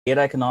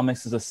data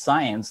economics is a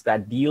science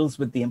that deals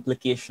with the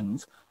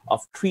implications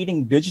of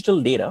treating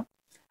digital data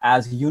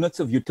as units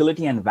of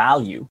utility and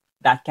value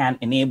that can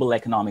enable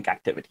economic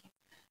activity.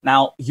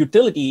 Now,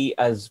 utility,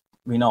 as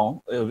we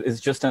know,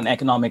 is just an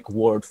economic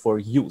word for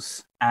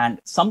use,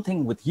 and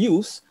something with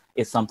use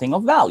is something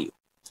of value.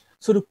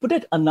 So to put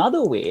it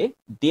another way,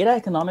 data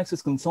economics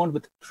is concerned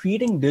with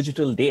treating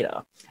digital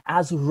data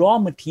as raw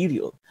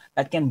material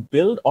that can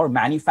build or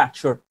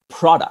manufacture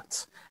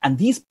products. And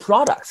these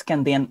products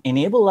can then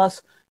enable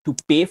us to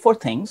pay for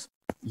things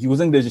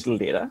using digital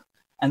data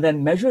and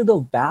then measure the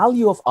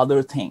value of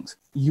other things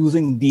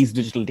using these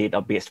digital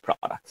data-based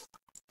products.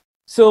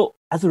 So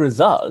as a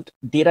result,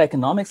 data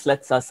economics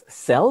lets us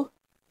sell,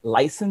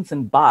 license,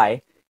 and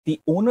buy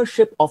the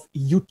ownership of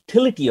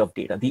utility of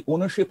data, the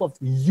ownership of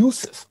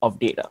uses of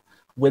data,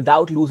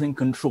 without losing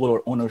control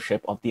or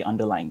ownership of the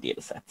underlying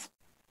data sets.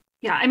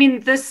 Yeah, I mean,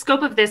 the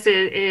scope of this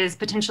is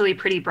potentially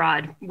pretty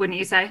broad, wouldn't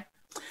you say?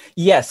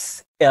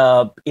 Yes,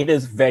 it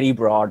is very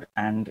broad.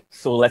 And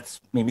so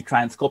let's maybe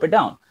try and scope it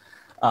down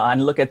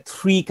and look at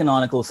three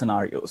canonical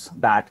scenarios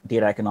that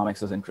data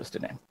economics is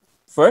interested in.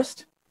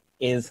 First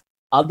is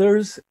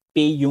others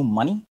pay you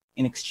money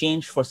in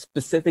exchange for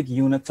specific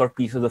units or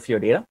pieces of your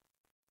data.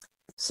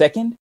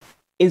 Second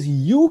is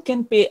you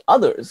can pay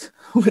others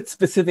with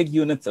specific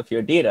units of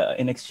your data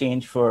in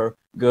exchange for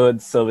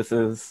goods,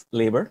 services,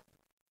 labor.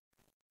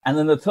 And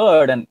then the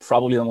third, and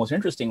probably the most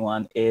interesting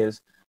one,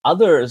 is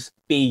others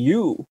pay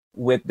you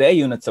with their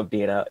units of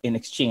data in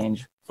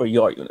exchange for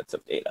your units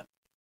of data.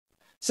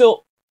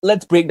 So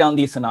let's break down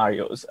these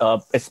scenarios,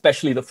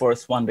 especially the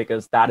first one,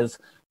 because that is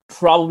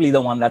probably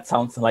the one that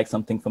sounds like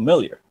something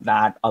familiar,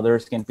 that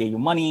others can pay you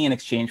money in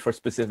exchange for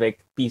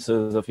specific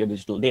pieces of your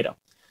digital data.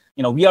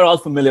 You know, we are all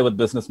familiar with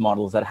business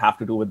models that have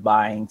to do with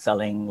buying,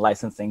 selling,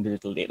 licensing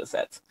digital data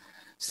sets.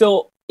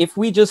 So if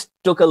we just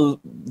took a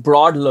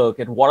broad look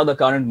at what are the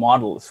current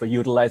models for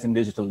utilizing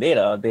digital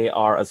data, they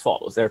are as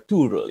follows. There are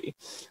two, really.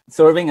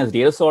 Serving as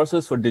data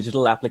sources for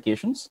digital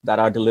applications that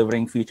are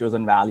delivering features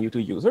and value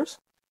to users,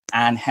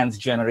 and hence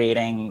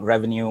generating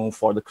revenue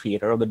for the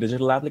creator of the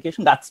digital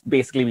application. That's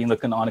basically been the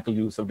canonical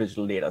use of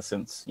digital data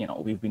since, you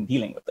know, we've been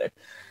dealing with it.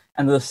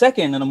 And the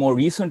second, and a more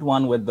recent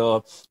one, with the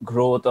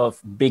growth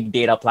of big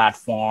data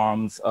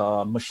platforms,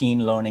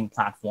 machine learning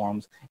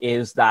platforms,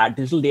 is that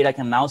digital data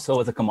can now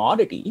serve as a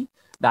commodity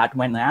that,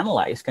 when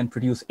analyzed, can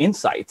produce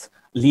insights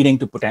leading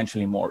to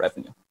potentially more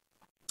revenue.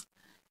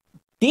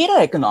 Data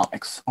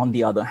economics, on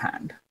the other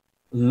hand,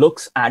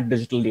 looks at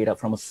digital data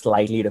from a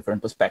slightly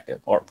different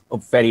perspective, or a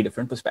very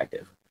different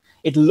perspective.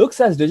 It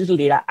looks at digital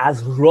data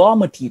as raw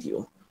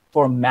material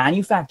for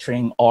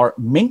manufacturing, or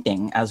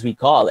minting, as we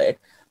call it,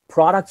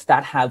 products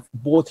that have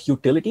both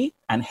utility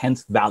and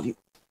hence value.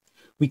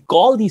 We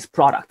call these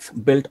products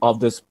built of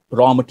this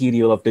raw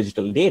material of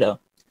digital data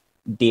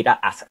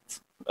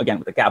assets, again,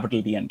 with a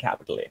capital D and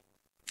capital A.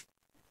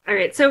 All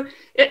right. So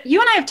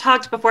you and I have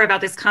talked before about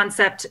this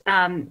concept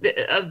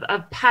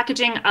of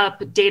packaging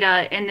up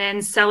data and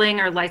then selling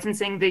or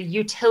licensing the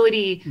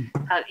utility,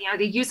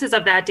 the uses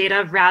of that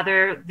data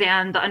rather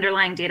than the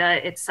underlying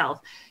data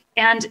itself.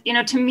 And, you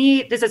know, to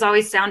me, this has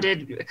always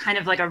sounded kind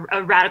of like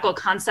a radical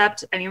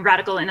concept. I mean,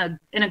 radical in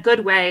a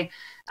good way,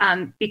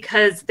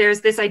 because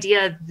there's this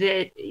idea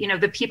that, you know,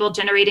 the people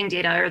generating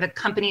data or the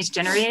companies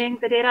generating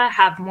the data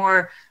have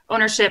more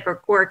ownership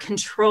or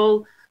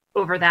control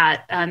over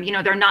that. You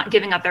know, they're not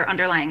giving up their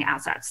underlying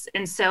assets.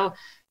 And so,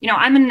 you know,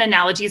 I'm an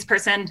analogies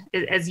person,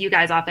 as you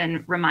guys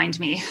often remind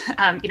me.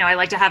 You know, I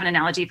like to have an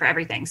analogy for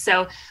everything.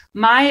 So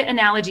my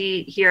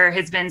analogy here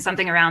has been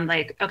something around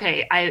like,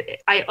 okay,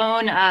 I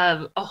own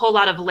a whole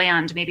lot of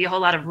land, maybe a whole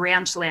lot of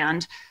ranch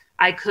land.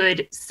 I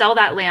could sell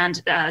that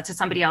land to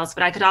somebody else,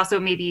 but I could also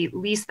maybe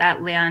lease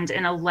that land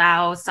and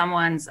allow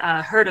someone's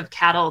herd of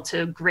cattle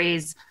to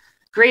graze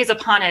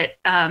upon it,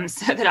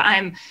 so that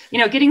I'm, you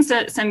know, getting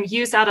some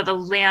use out of the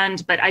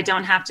land, but I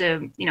don't have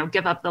to, you know,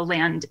 give up the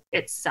land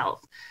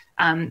itself.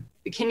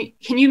 Can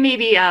you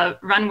maybe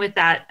run with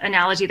that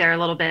analogy there a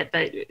little bit?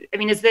 But I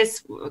mean, is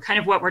this kind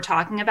of what we're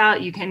talking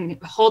about? You can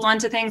hold on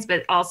to things,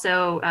 but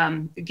also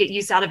get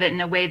use out of it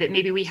in a way that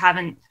maybe we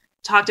haven't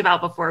talked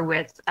about before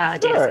with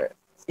data.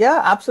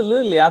 Yeah,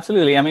 absolutely.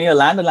 Absolutely. I mean, your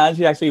land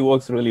analogy actually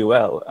works really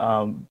well.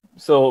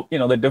 So, you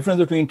know, the difference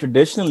between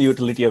traditional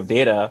utility of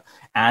data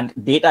and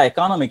data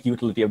economic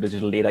utility of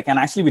digital data can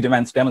actually be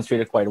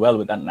demonstrated quite well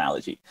with that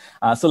analogy.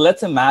 So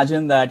let's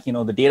imagine that, you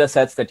know, the data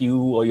sets that you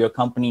or your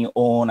company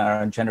own or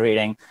are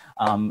generating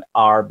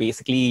are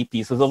basically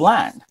pieces of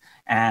land.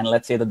 And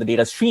let's say that the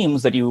data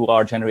streams that you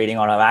are generating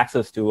or have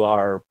access to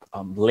are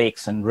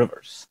lakes and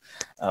rivers,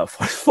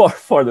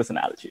 for this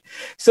analogy.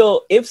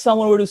 So if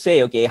someone were to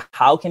say, okay,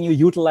 how can you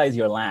utilize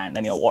your land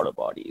and your water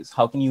bodies?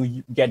 How can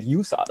you get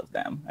use out of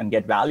them and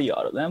get value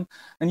out of them?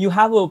 And you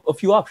have a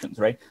few options,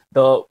 right?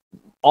 The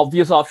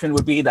obvious option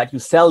would be that you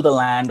sell the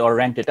land or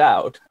rent it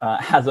out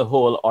as a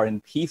whole or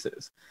in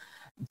pieces.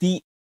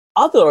 The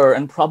other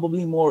and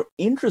probably more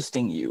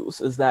interesting use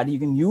is that you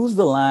can use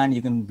the land,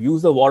 you can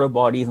use the water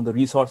bodies and the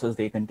resources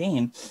they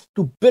contain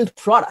to build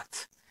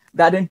products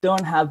that in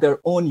turn have their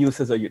own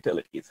uses or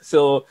utilities.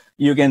 So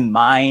you can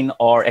mine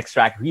or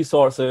extract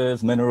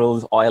resources,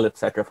 minerals, oil,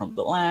 etc., from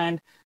the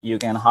land. You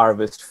can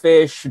harvest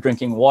fish,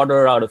 drinking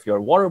water out of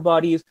your water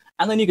bodies,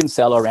 and then you can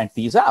sell or rent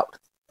these out.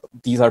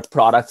 These are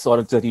products sort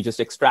of that you just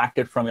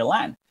extracted from your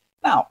land.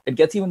 Now, it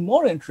gets even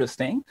more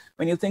interesting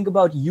when you think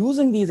about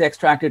using these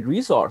extracted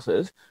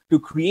resources to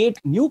create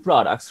new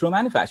products through a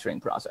manufacturing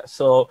process.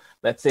 So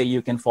let's say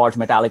you can forge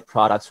metallic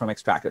products from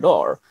extracted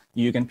ore.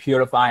 You can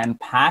purify and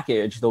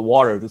package the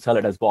water to sell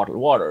it as bottled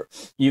water.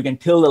 You can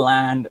till the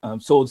land,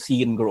 sow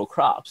seed, and grow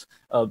crops.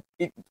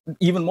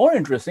 Even more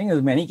interesting is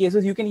in many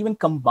cases, you can even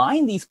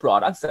combine these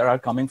products that are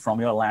coming from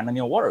your land and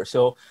your water.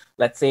 So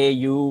let's say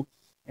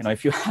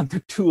if you have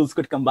the tools,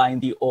 could combine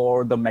the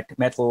ore, the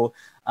metal,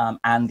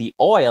 and the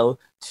oil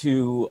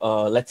to,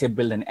 let's say,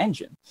 build an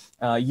engine.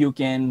 You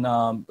can,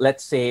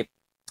 let's say,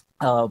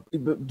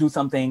 do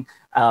something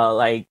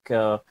like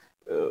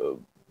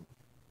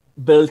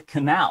build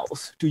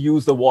canals to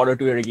use the water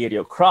to irrigate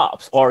your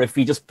crops. Or if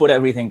we just put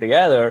everything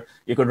together,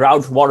 you could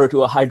route water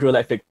to a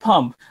hydroelectric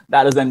pump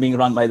that is then being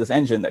run by this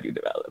engine that you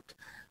developed.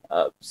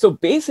 So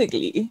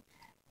basically,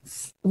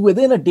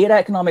 within a data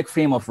economic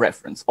frame of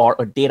reference, or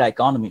a data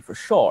economy for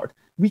short,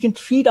 we can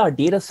treat our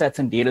data sets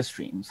and data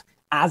streams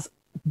as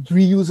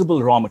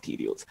reusable raw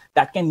materials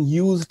that can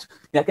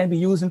be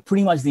used in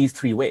pretty much these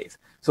three ways.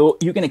 So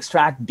you can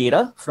extract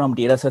data from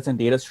data sets and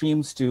data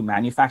streams to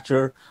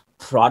manufacture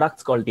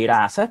products called data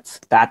assets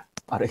that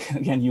are,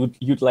 again,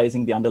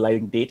 utilizing the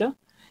underlying data.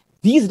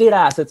 These data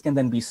assets can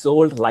then be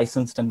sold,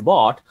 licensed, and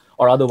bought,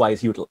 or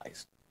otherwise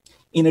utilized.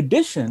 In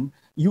addition,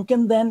 you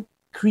can then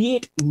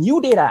create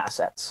new data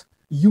assets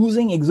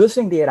using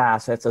existing data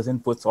assets as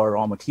inputs or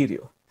raw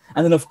material.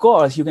 And then, of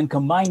course, you can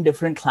combine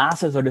different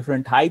classes or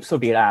different types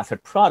of data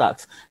asset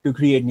products to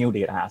create new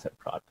data asset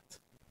products.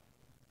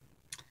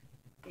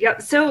 Yeah,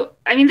 so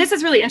I mean, this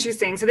is really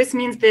interesting. So this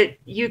means that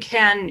you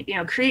can,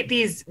 create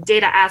these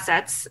data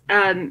assets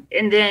and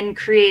then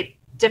create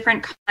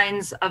different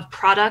kinds of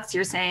products.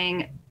 You're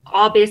saying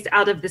all based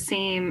out of the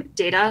same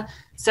data.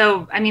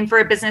 So, I mean, for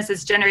a business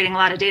that's generating a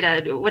lot of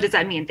data, what does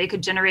that mean? They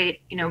could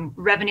generate,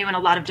 revenue in a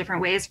lot of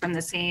different ways from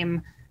the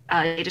same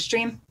data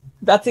stream?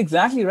 That's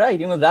exactly right.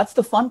 That's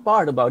the fun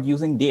part about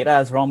using data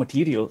as raw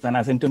materials and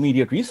as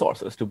intermediate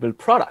resources to build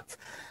products.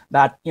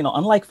 That,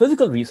 unlike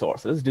physical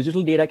resources,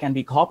 digital data can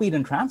be copied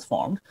and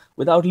transformed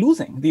without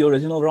losing the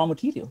original raw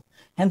material.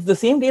 Hence, the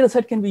same data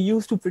set can be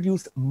used to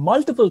produce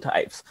multiple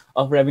types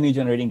of revenue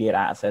generating data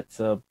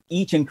assets,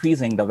 each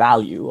increasing the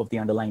value of the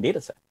underlying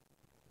data set.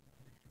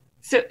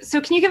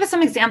 So can you give us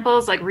some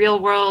examples, like real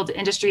world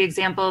industry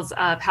examples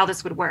of how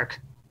this would work?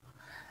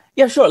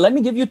 Yeah, sure. Let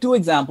me give you two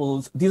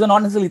examples. These are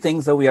not necessarily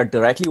things that we are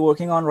directly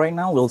working on right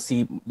now. We'll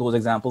see those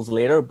examples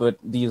later, but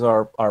these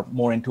are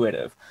more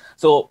intuitive.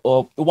 So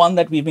one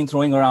that we've been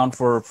throwing around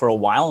for a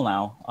while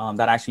now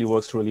that actually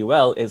works really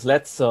well is,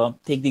 let's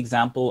take the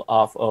example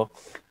of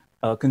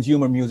a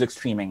consumer music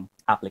streaming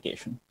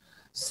application.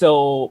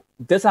 So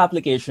this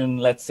application,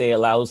 let's say,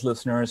 allows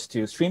listeners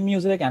to stream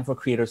music and for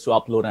creators to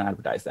upload and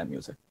advertise their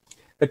music.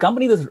 The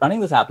company that's running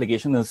this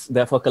application is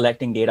therefore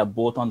collecting data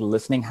both on the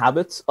listening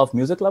habits of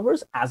music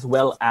lovers as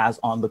well as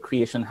on the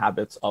creation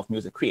habits of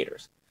music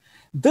creators.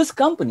 This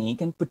company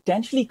can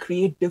potentially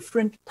create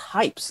different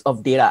types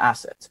of data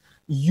assets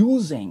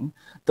using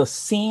the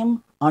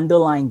same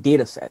underlying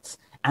data sets,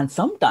 and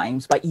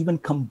sometimes by even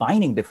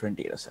combining different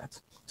data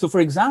sets. So for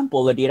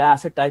example, a data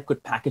asset type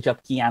could package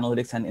up key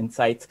analytics and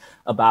insights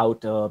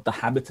about the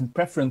habits and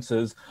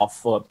preferences of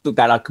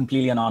that are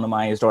completely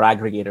anonymized or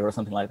aggregated or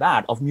something like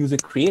that of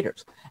music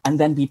creators, and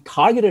then be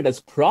targeted as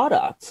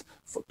products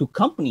to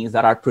companies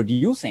that are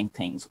producing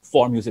things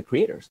for music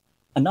creators.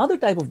 Another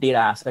type of data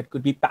asset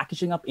could be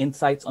packaging up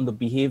insights on the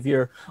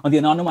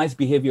anonymized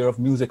behavior of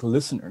music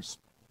listeners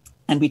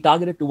and be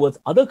targeted towards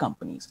other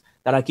companies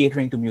that are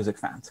catering to music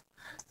fans.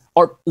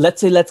 Or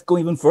let's go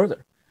even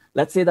further.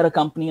 Let's say that a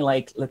company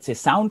like, let's say,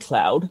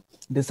 SoundCloud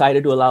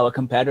decided to allow a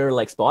competitor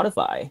like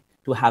Spotify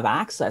to have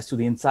access to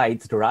the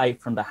insights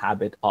derived from the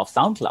habit of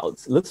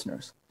SoundCloud's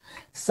listeners.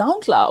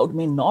 SoundCloud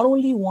may not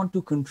only want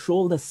to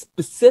control the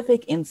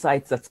specific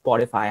insights that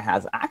Spotify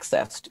has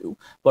access to,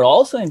 but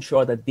also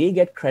ensure that they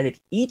get credit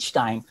each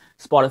time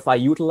Spotify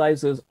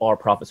utilizes or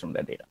profits from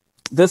their data.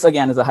 This,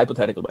 again, is a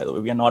hypothetical, by the way.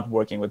 We are not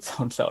working with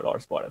SoundCloud or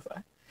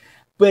Spotify.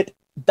 But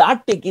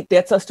that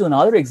gets us to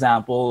another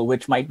example,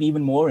 which might be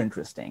even more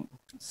interesting.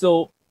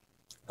 So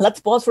let's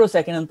pause for a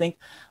second and think,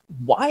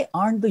 why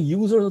aren't the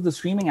users of the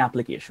streaming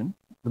application,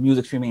 the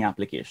music streaming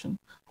application,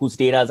 whose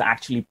data is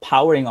actually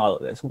powering all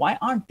of this, why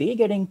aren't they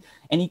getting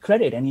any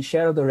credit, any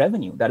share of the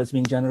revenue that is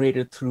being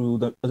generated through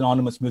the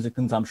anonymous music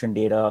consumption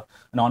data,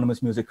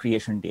 anonymous music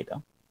creation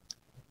data?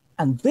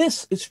 And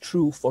this is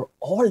true for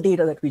all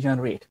data that we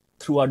generate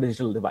through our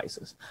digital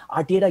devices.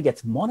 Our data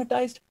gets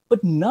monetized,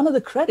 but none of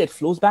the credit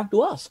flows back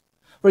to us.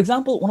 For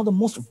example, one of the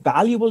most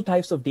valuable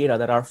types of data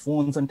that our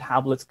phones and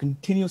tablets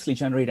continuously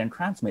generate and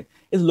transmit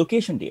is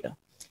location data.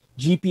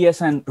 GPS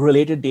and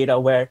related data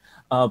where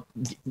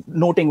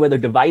noting where the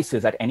device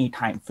is at any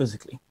time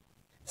physically.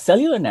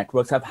 Cellular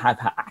networks have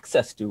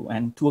access to,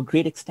 and to a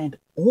great extent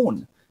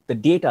own, the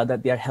data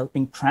that they are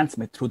helping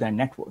transmit through their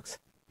networks.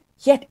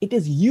 Yet it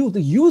is you,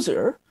 the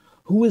user,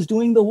 who is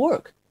doing the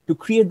work to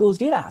create those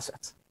data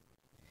assets.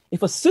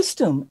 If a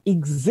system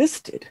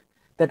existed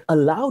that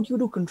allowed you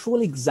to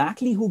control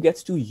exactly who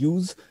gets to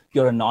use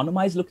your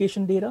anonymized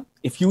location data,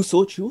 if you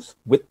so choose,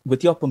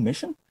 with your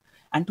permission,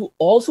 and to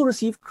also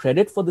receive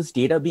credit for this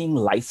data being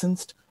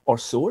licensed or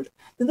sold,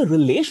 then the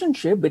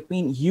relationship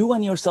between you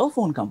and your cell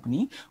phone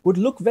company would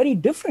look very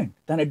different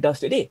than it does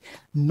today.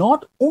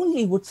 Not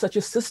only would such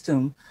a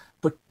system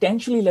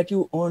potentially let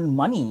you earn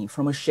money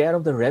from a share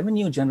of the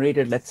revenue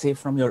generated, let's say,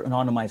 from your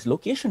anonymized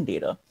location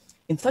data,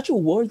 in such a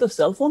world, the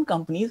cell phone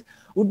companies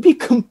would be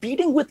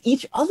competing with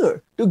each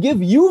other to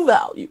give you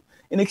value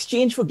in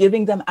exchange for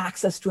giving them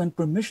access to and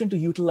permission to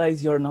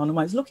utilize your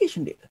anonymized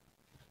location data.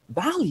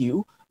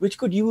 Value which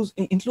could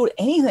include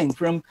anything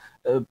from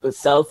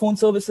cell phone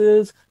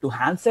services to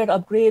handset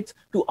upgrades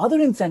to other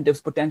incentives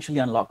potentially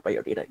unlocked by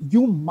your data.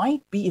 You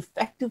might be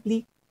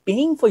effectively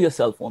paying for your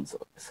cell phone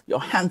service, your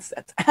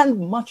handsets, and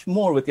much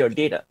more with your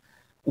data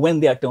when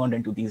they are turned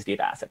into these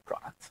data asset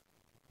products.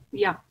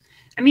 Yeah.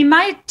 I mean,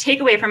 my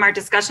takeaway from our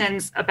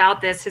discussions about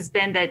this has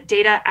been that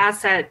data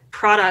asset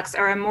products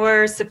are a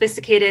more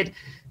sophisticated,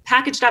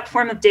 packaged up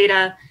form of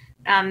data,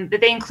 that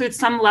they include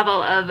some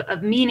level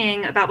of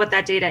meaning about what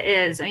that data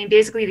is. I mean,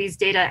 basically these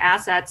data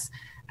assets,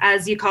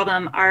 as you call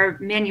them, are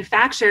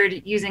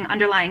manufactured using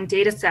underlying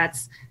data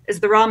sets as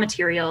the raw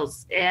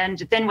materials. And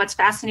then what's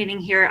fascinating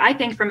here, I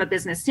think from a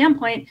business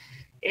standpoint,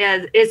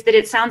 is that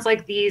it sounds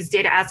like these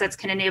data assets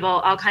can enable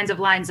all kinds of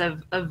lines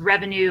of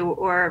revenue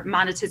or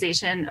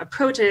monetization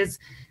approaches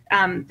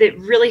that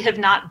really have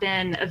not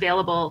been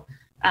available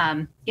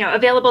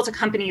to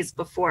companies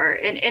before.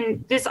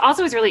 And this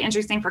also is really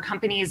interesting for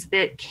companies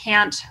that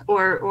can't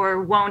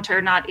or won't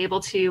or not able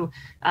to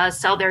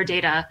sell their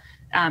data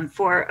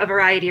for a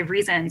variety of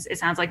reasons. It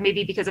sounds like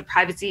maybe because of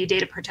privacy,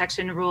 data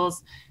protection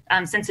rules,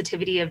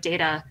 sensitivity of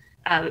data,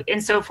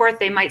 and so forth.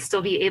 They might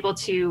still be able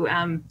to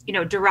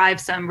derive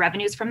some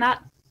revenues from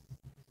that.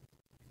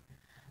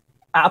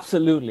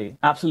 Absolutely.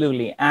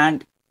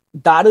 And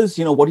that is,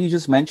 what you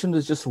just mentioned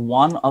is just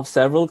one of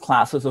several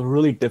classes of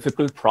really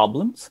difficult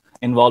problems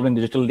involving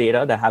digital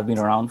data that have been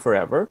around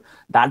forever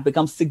that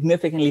becomes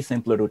significantly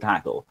simpler to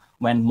tackle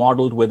when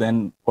modeled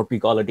within what we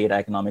call a data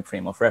economic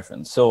frame of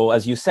reference. So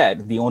as you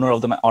said, the owner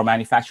of or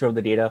manufacturer of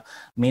the data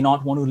may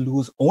not want to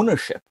lose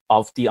ownership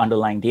of the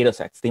underlying data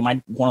sets. They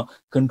might want to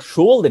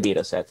control the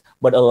data sets,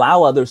 but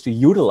allow others to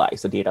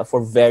utilize the data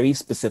for very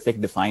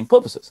specific defined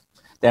purposes.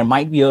 There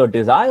might be a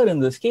desire in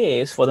this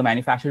case for the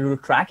manufacturer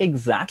to track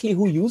exactly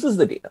who uses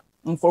the data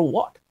and for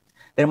what.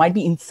 There might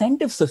be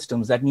incentive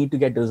systems that need to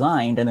get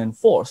designed and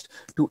enforced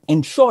to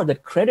ensure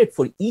that credit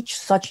for each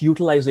such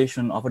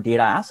utilization of a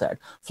data asset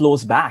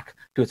flows back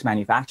to its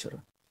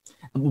manufacturer.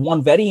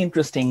 One very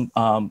interesting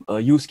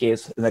use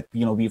case that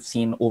we've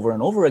seen over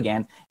and over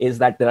again is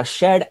that there are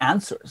shared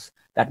answers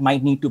that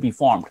might need to be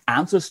formed,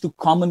 answers to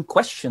common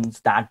questions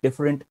that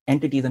different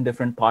entities and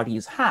different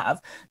parties have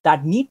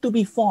that need to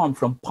be formed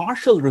from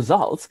partial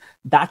results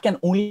that can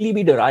only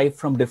be derived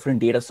from different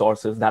data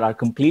sources that are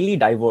completely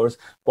diverse,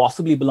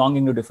 possibly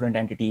belonging to different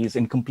entities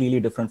in completely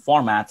different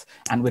formats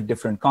and with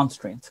different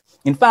constraints.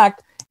 In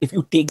fact, if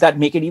you take that,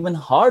 make it even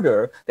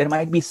harder, there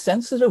might be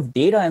sensitive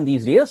data in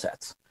these data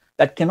sets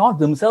that cannot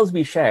themselves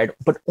be shared,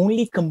 but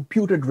only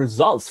computed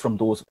results from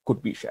those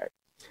could be shared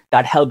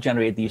that help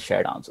generate these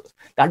shared answers.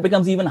 That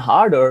becomes even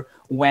harder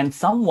when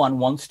someone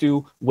wants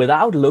to,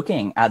 without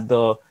looking at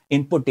the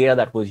input data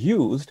that was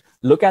used,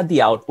 look at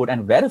the output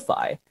and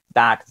verify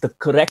that the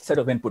correct set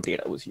of input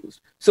data was used.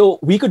 So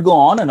we could go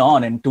on and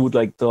on into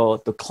like the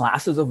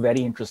classes of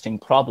very interesting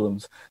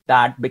problems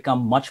that become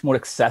much more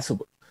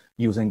accessible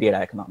using data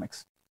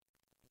economics.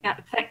 Yeah,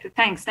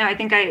 thanks. No, I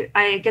think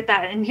I get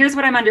that. And here's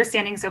what I'm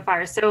understanding so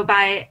far. So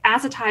by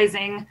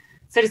assetizing,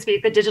 so to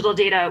speak, the digital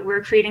data,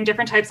 we're creating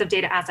different types of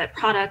data asset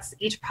products.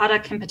 Each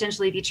product can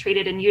potentially be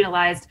traded and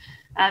utilized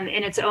in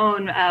its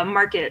own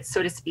market,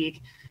 so to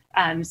speak.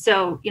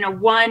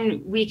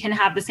 One, we can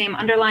have the same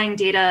underlying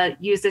data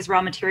used as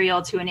raw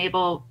material to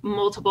enable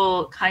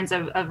multiple kinds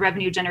of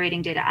revenue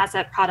generating data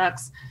asset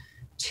products.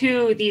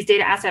 Two, these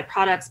data asset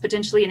products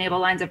potentially enable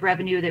lines of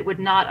revenue that would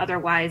not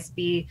otherwise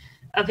be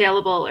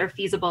available or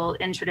feasible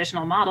in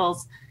traditional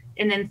models.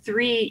 And then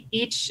three,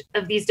 each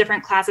of these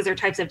different classes or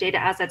types of data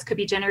assets could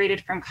be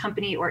generated from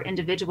company or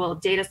individual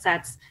data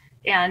sets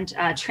and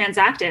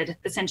transacted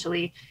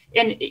essentially.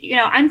 And,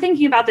 I'm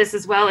thinking about this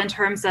as well in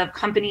terms of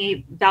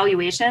company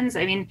valuations.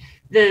 I mean,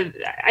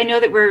 I know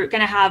that we're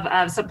going to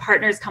have some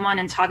partners come on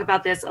and talk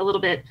about this a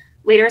little bit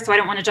later, so I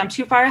don't want to jump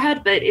too far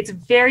ahead, but it's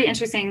very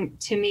interesting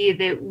to me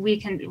that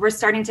we're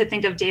starting to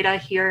think of data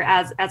here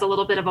as a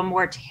little bit of a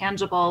more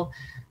tangible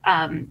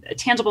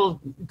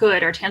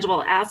good or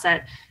tangible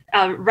asset.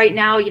 Right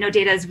now,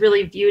 data is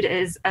really viewed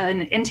as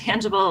an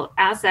intangible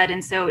asset.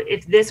 And so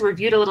if this were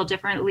viewed a little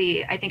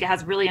differently, I think it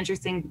has really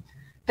interesting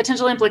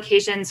potential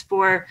implications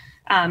for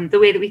the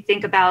way that we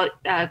think about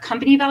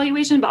company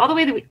valuation, but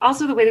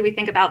also the way that we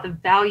think about the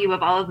value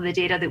of all of the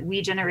data that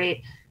we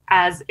generate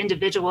as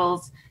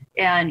individuals,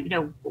 and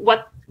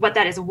what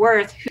that is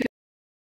worth,